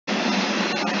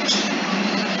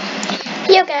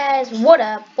Hey guys, what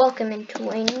up? Welcome into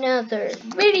another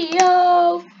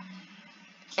video.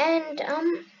 And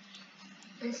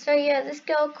so yeah, this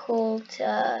girl called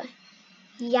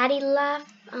Yaddy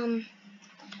Laugh,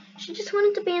 she just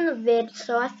wanted to be in the vid,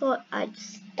 so I thought I'd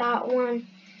start one.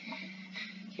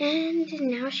 And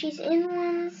now she's in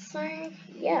one, so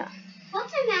yeah.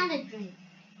 What's another drink?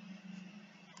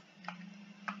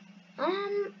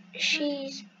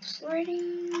 She's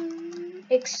pretty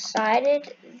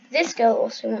excited. This girl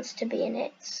also wants to be in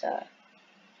it, so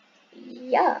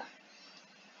yeah.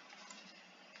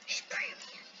 She's premium.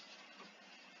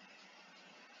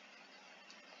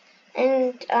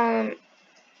 And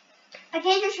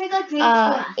Okay, just got drinks for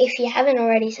us. if you haven't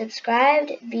already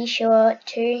subscribed, be sure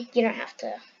to. You don't have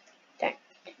to.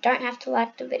 Don't have to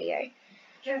like the video.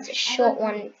 It's a short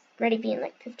one, already being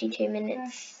like 52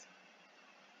 minutes.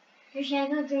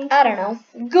 I don't know.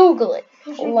 Google it.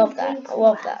 I love that. I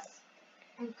love that.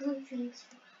 Oh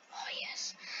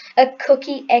yes. A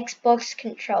cookie Xbox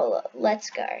controller. Let's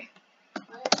go.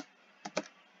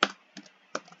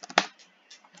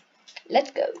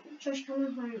 Let's go. Josh,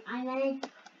 coming home.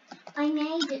 I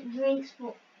made drinks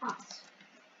for us.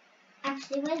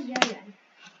 Actually, where's Yo-Yo?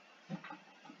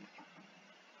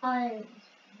 Oh.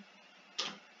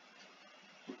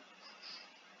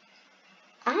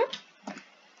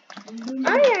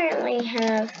 I only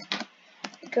have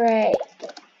grade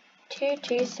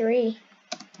 223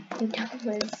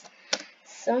 dollars.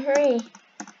 Sorry.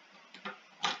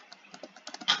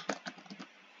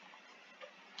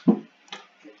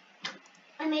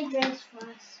 I made drinks for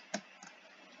us.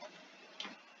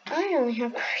 I only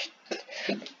have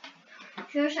grade.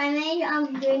 Josh, I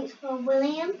made drinks for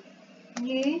William,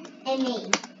 you, and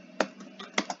me.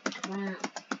 Wow.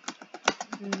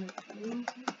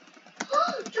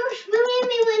 Josh, William,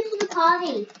 we went to the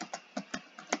party.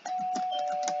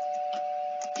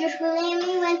 Josh, William,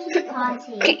 we went to the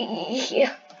party.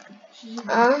 Yeah.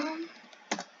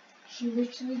 She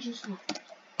literally just left.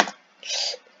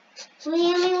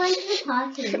 William, we went to the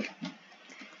party.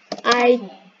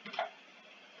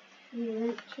 We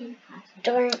went to the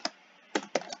party.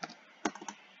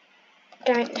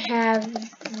 Don't have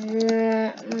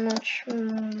that much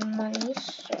money,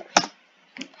 so I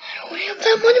don't have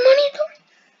that much money though.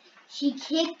 She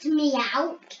kicked me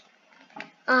out.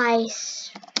 I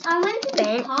went to the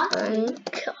spent party. on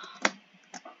car.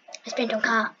 I spent on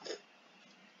car.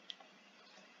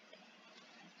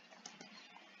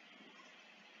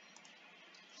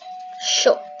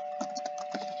 Sure.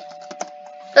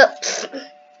 Oops.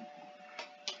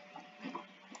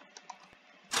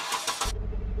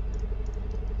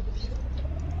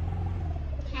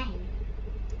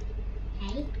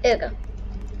 Hey. There we go.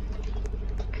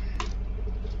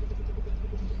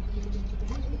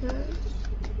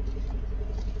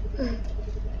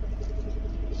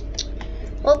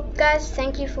 Well, guys,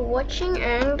 thank you for watching,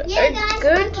 and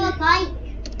goodbye,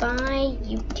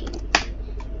 YouTube.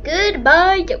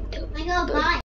 Goodbye, YouTube. I got a bite.